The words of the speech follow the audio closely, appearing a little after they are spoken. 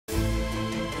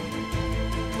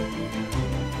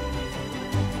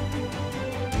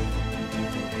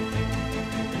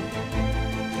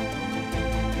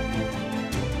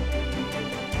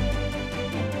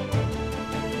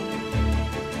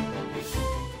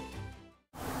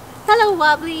Hello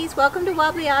Wobblies, welcome to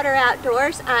Wobbly Otter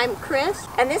Outdoors. I'm Chris,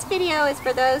 and this video is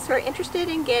for those who are interested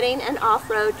in getting an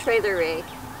off-road trailer rig.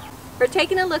 We're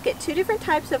taking a look at two different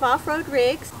types of off-road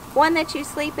rigs, one that you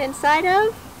sleep inside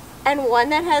of and one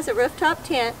that has a rooftop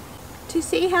tent, to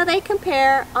see how they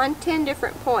compare on 10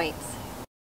 different points.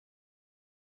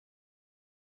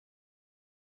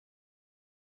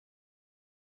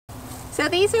 So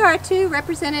these are our two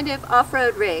representative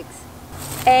off-road rigs.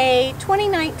 A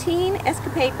 2019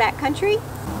 Escapade Backcountry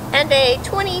and a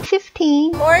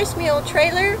 2015 Morris Mule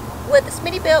trailer with a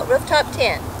Smitty-built rooftop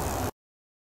tent.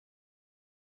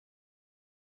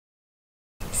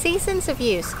 Seasons of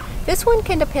use. This one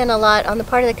can depend a lot on the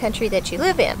part of the country that you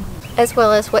live in, as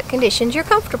well as what conditions you're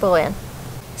comfortable in.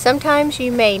 Sometimes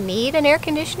you may need an air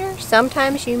conditioner,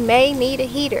 sometimes you may need a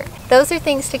heater. Those are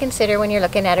things to consider when you're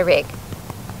looking at a rig.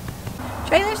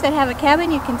 Trailers that have a cabin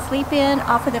you can sleep in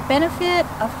offer the benefit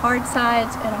of hard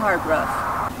sides and hard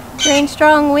roof. During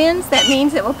strong winds, that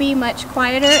means it will be much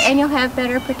quieter and you'll have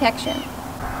better protection.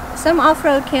 Some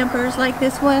off-road campers like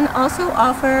this one also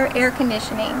offer air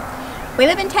conditioning. We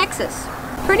live in Texas.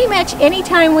 Pretty much any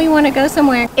time we want to go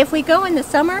somewhere, if we go in the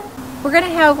summer, we're going to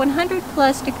have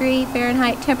 100+ degree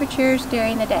Fahrenheit temperatures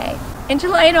during the day. In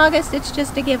July and August, it's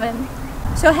just a given.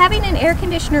 So having an air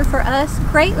conditioner for us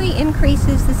greatly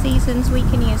increases the seasons we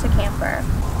can use a camper.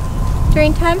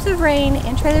 During times of rain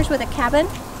in trailers with a cabin,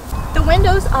 the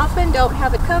windows often don't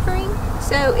have a covering,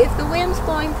 so if the wind's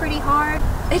blowing pretty hard,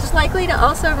 it's likely to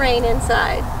also rain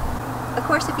inside. Of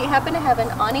course, if you happen to have an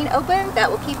awning open,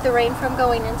 that will keep the rain from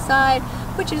going inside,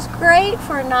 which is great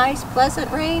for a nice,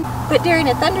 pleasant rain, but during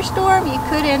a thunderstorm, you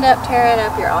could end up tearing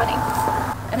up your awning.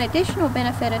 An additional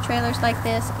benefit of trailers like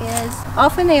this is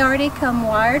often they already come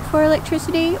wired for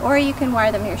electricity, or you can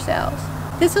wire them yourselves.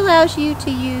 This allows you to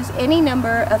use any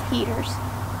number of heaters.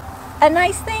 A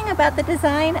nice thing about the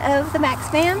design of the Max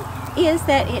Van is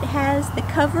that it has the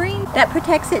covering that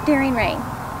protects it during rain.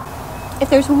 If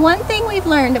there's one thing we've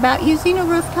learned about using a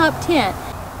rooftop tent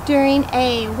during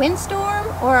a windstorm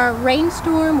or a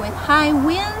rainstorm with high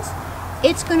winds,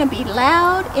 it's going to be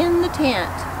loud in the tent.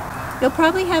 You'll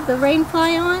probably have the rain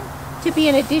fly on to be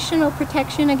an additional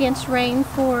protection against rain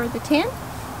for the tent.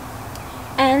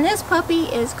 And this puppy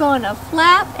is going to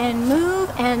flap and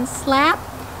move and slap.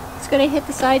 It's going to hit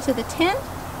the sides of the tent.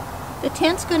 The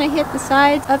tent's going to hit the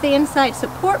sides of the inside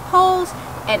support poles,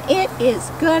 and it is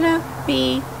going to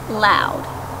be loud.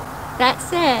 That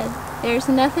said, there's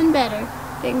nothing better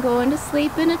than going to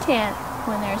sleep in a tent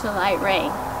when there's a light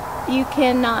rain. You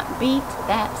cannot beat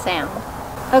that sound.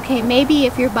 Okay, maybe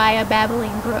if you're by a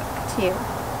babbling brook too.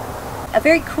 A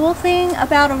very cool thing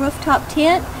about a rooftop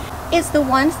tent is the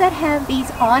ones that have these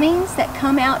awnings that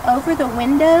come out over the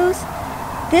windows.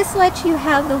 This lets you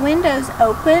have the windows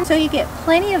open so you get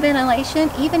plenty of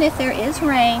ventilation even if there is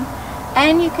rain,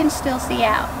 and you can still see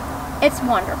out. It's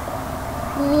wonderful.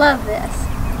 Love this.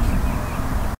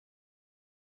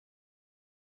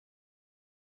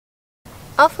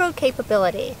 Off-road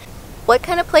capability. What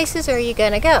kind of places are you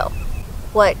going to go?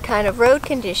 What kind of road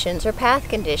conditions or path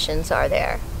conditions are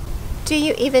there? Do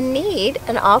you even need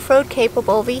an off-road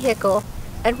capable vehicle?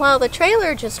 And while the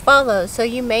trailer just follows, so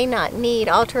you may not need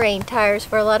all-terrain tires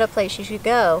for a lot of places you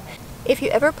go, if you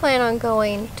ever plan on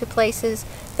going to places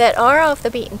that are off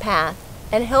the beaten path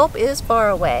and help is far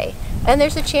away, and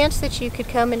there's a chance that you could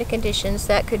come into conditions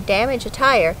that could damage a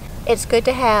tire, it's good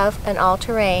to have an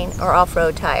all-terrain or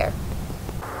off-road tire.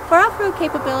 For off-road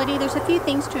capability, there's a few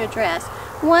things to address.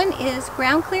 One is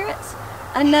ground clearance,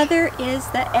 another is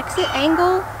the exit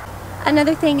angle,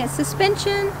 another thing is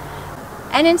suspension,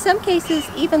 and in some cases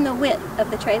even the width of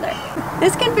the trailer.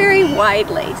 This can vary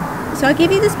widely, so I'll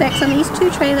give you the specs on these two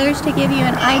trailers to give you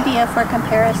an idea for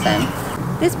comparison.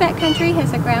 This backcountry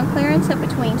has a ground clearance of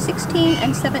between 16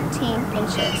 and 17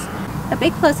 inches. A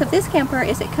big plus of this camper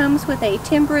is it comes with a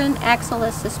Timbren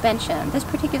axle-less suspension. This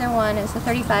particular one is a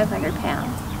 3,500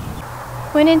 pounds.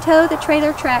 When in tow, the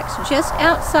trailer tracks just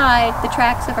outside the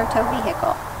tracks of our tow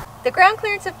vehicle. The ground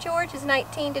clearance of George is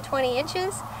 19 to 20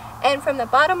 inches, and from the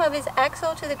bottom of his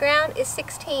axle to the ground is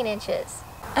 16 inches.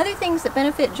 Other things that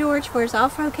benefit George for his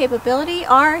off-road capability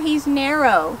are he's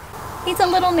narrow. He's a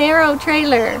little narrow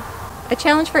trailer. A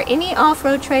challenge for any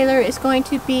off-road trailer is going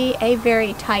to be a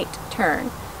very tight turn.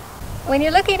 When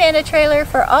you're looking at a trailer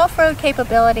for off-road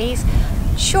capabilities,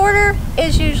 shorter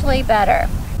is usually better.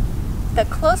 The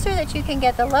closer that you can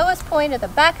get the lowest point of the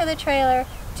back of the trailer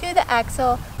to the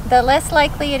axle, the less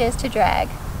likely it is to drag.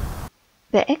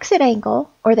 The exit angle,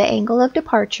 or the angle of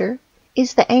departure,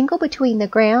 is the angle between the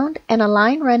ground and a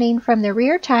line running from the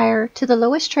rear tire to the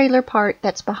lowest trailer part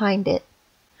that's behind it.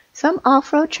 Some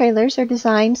off-road trailers are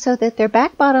designed so that their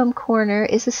back bottom corner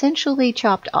is essentially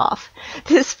chopped off.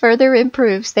 This further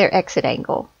improves their exit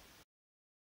angle.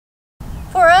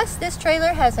 For us, this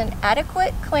trailer has an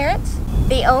adequate clearance.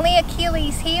 The only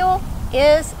Achilles heel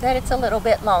is that it's a little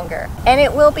bit longer, and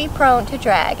it will be prone to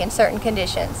drag in certain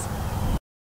conditions.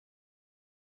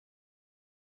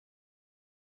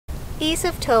 Ease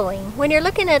of towing. When you're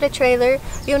looking at a trailer,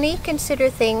 you'll need to consider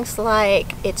things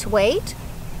like its weight,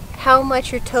 how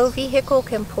much your tow vehicle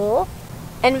can pull,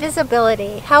 and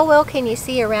visibility. How well can you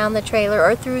see around the trailer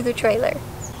or through the trailer?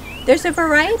 There's a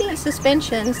variety of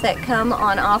suspensions that come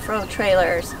on off-road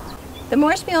trailers. The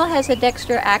Morse Mule has a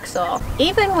Dexter axle.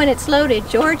 Even when it's loaded,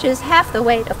 George is half the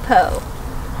weight of Poe.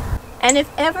 And if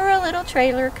ever a little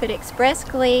trailer could express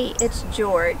glee, it's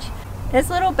George.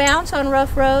 His little bounce on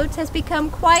rough roads has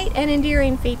become quite an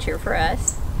endearing feature for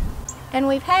us. And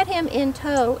we've had him in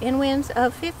tow in winds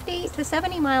of 50 to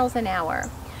 70 miles an hour.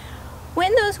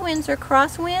 When those winds are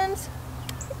crosswinds,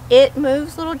 it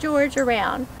moves little George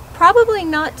around. Probably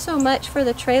not so much for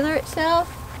the trailer itself,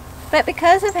 but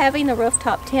because of having the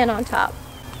rooftop tent on top.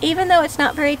 Even though it's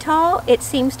not very tall, it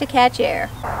seems to catch air.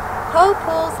 Poe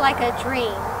pulls like a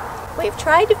dream. We've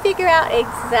tried to figure out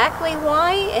exactly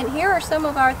why, and here are some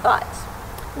of our thoughts.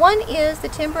 One is the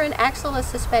timber and axle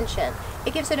suspension.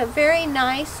 It gives it a very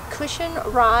nice cushion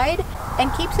ride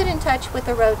and keeps it in touch with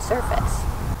the road surface.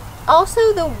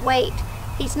 Also the weight.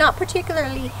 He's not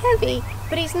particularly heavy,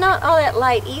 but he's not all that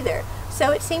light either.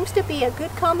 So it seems to be a good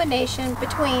combination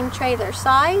between trailer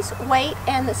size, weight,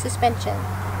 and the suspension.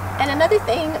 And another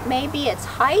thing may be its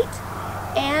height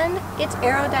and its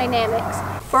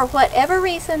aerodynamics. For whatever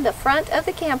reason, the front of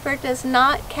the camper does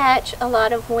not catch a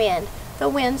lot of wind. The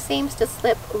wind seems to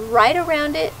slip right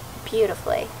around it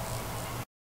beautifully.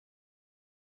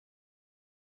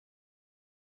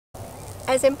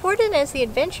 As important as the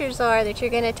adventures are that you're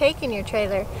going to take in your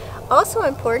trailer, also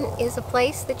important is a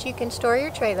place that you can store your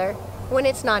trailer when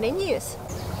it's not in use.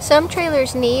 Some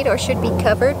trailers need or should be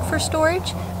covered for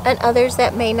storage, and others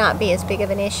that may not be as big of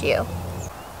an issue.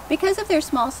 Because of their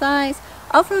small size,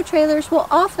 off-road trailers will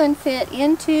often fit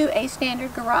into a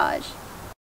standard garage.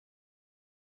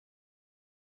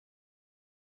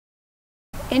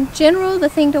 In general, the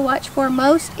thing to watch for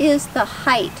most is the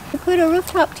height. To put a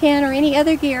rooftop tent or any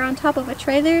other gear on top of a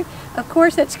trailer, of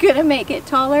course that's going to make it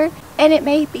taller, and it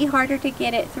may be harder to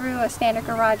get it through a standard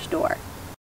garage door.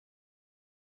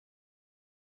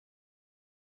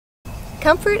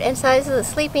 Comfort and size of the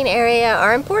sleeping area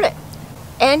are important,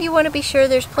 and you want to be sure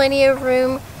there's plenty of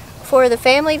room for the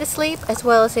family to sleep, as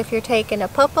well as if you're taking a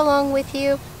pup along with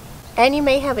you, and you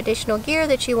may have additional gear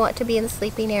that you want to be in the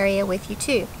sleeping area with you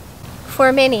too.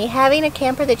 For many, having a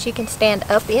camper that you can stand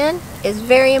up in is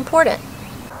very important.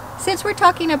 Since we're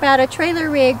talking about a trailer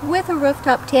rig with a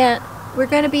rooftop tent, we're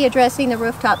going to be addressing the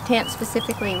rooftop tent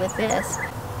specifically with this.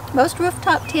 Most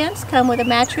rooftop tents come with a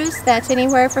mattress that's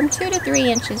anywhere from 2 to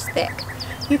 3 inches thick.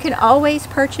 You can always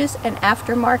purchase an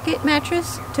aftermarket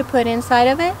mattress to put inside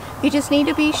of it. You just need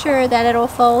to be sure that it'll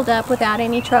fold up without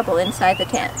any trouble inside the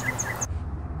tent.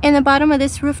 In the bottom of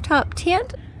this rooftop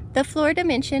tent, the floor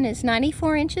dimension is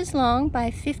 94 inches long by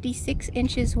 56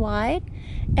 inches wide,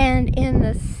 and in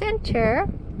the center,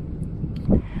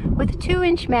 with a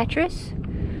 2-inch mattress,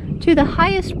 to the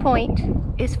highest point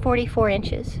is 44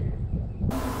 inches.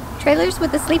 Trailers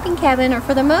with a sleeping cabin are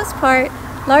for the most part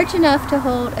large enough to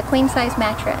hold a queen-size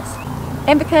mattress.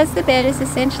 And because the bed is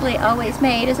essentially always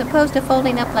made as opposed to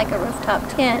folding up like a rooftop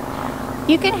tent,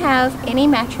 you can have any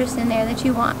mattress in there that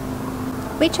you want.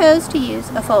 We chose to use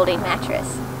a folding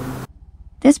mattress.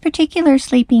 This particular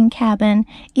sleeping cabin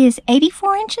is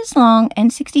 84 inches long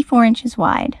and 64 inches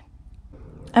wide.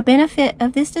 A benefit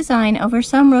of this design over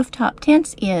some rooftop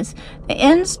tents is the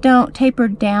ends don't taper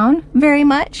down very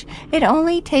much. It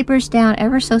only tapers down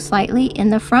ever so slightly in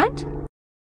the front.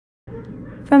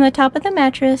 From the top of the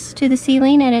mattress to the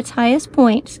ceiling at its highest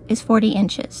points is 40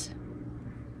 inches.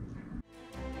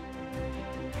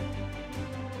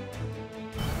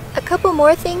 A couple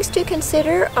more things to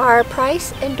consider are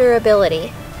price and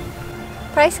durability.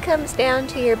 Price comes down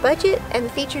to your budget and the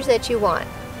features that you want.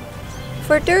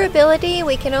 For durability,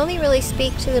 we can only really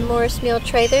speak to the Morse Mule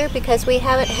trailer because we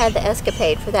haven't had the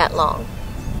Escapade for that long.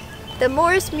 The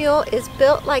Morse Mule is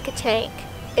built like a tank.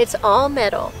 It's all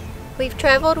metal. We've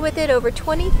traveled with it over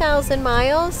 20,000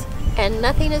 miles and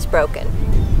nothing is broken.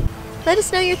 Let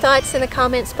us know your thoughts in the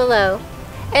comments below.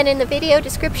 And in the video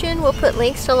description, we'll put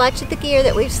links to lots of the gear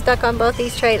that we've stuck on both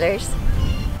these trailers.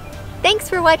 Thanks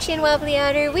for watching, Wobbly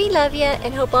Otter. We love you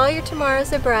and hope all your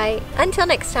tomorrows are bright. Until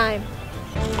next time.